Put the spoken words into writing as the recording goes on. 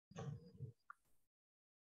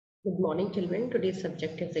Good morning, children. Today's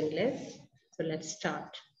subject is English. So let's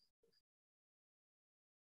start.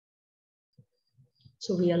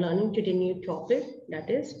 So we are learning today new topic,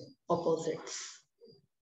 that is opposites.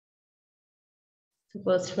 The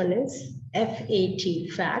first one is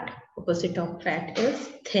FAT, fat. Opposite of fat is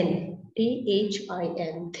thin,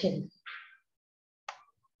 THIN, thin.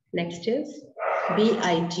 Next is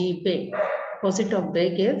BIG, big. Opposite of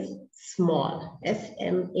big is small,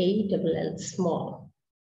 SMALL, small.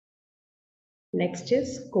 Next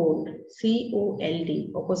is cold,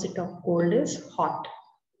 COLD. Opposite of cold is hot,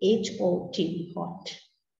 HOT, hot.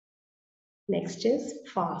 Next is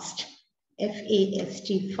fast,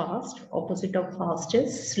 FAST, fast. Opposite of fast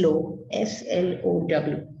is slow,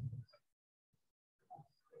 SLOW.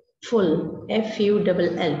 Full,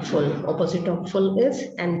 FULL, full. Opposite of full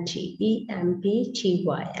is empty,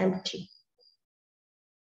 EMPTY, empty.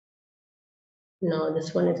 Now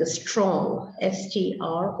this one is a strong,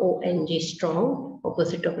 STRONG, strong.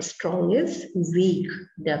 Opposite of strong is weak,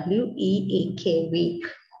 WEAK, weak.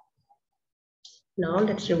 Now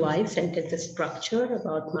let's revise sentence structure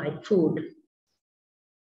about my food.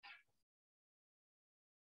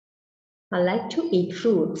 I like to eat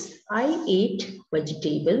fruits. I eat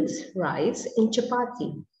vegetables, rice, and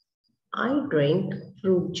chapati. I drink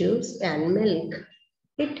fruit juice and milk.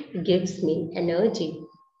 It gives me energy.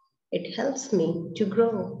 It helps me to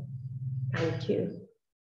grow. Thank you.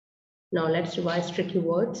 Now let's revise tricky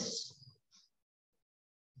words.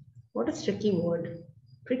 What is tricky word?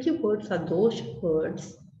 Tricky words are those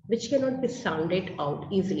words which cannot be sounded out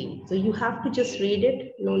easily. So you have to just read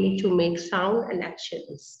it. No need to make sound and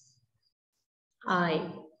actions. I,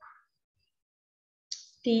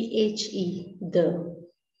 THE, the,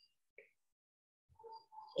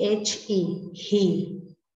 HE, he,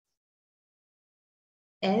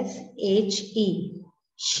 SHE,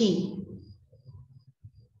 she,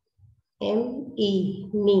 ME,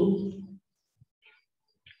 me,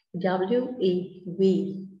 WE,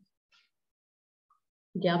 we,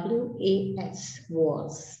 WAS,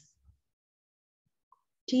 was,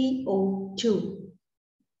 TO, to,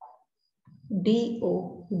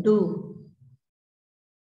 DO, do,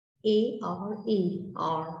 ARE,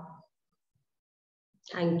 are.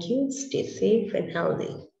 Thank you. Stay safe and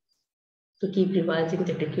healthy. So keep revising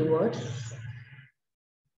the tricky words.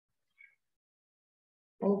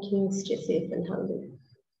 Thank you. Stay safe and healthy.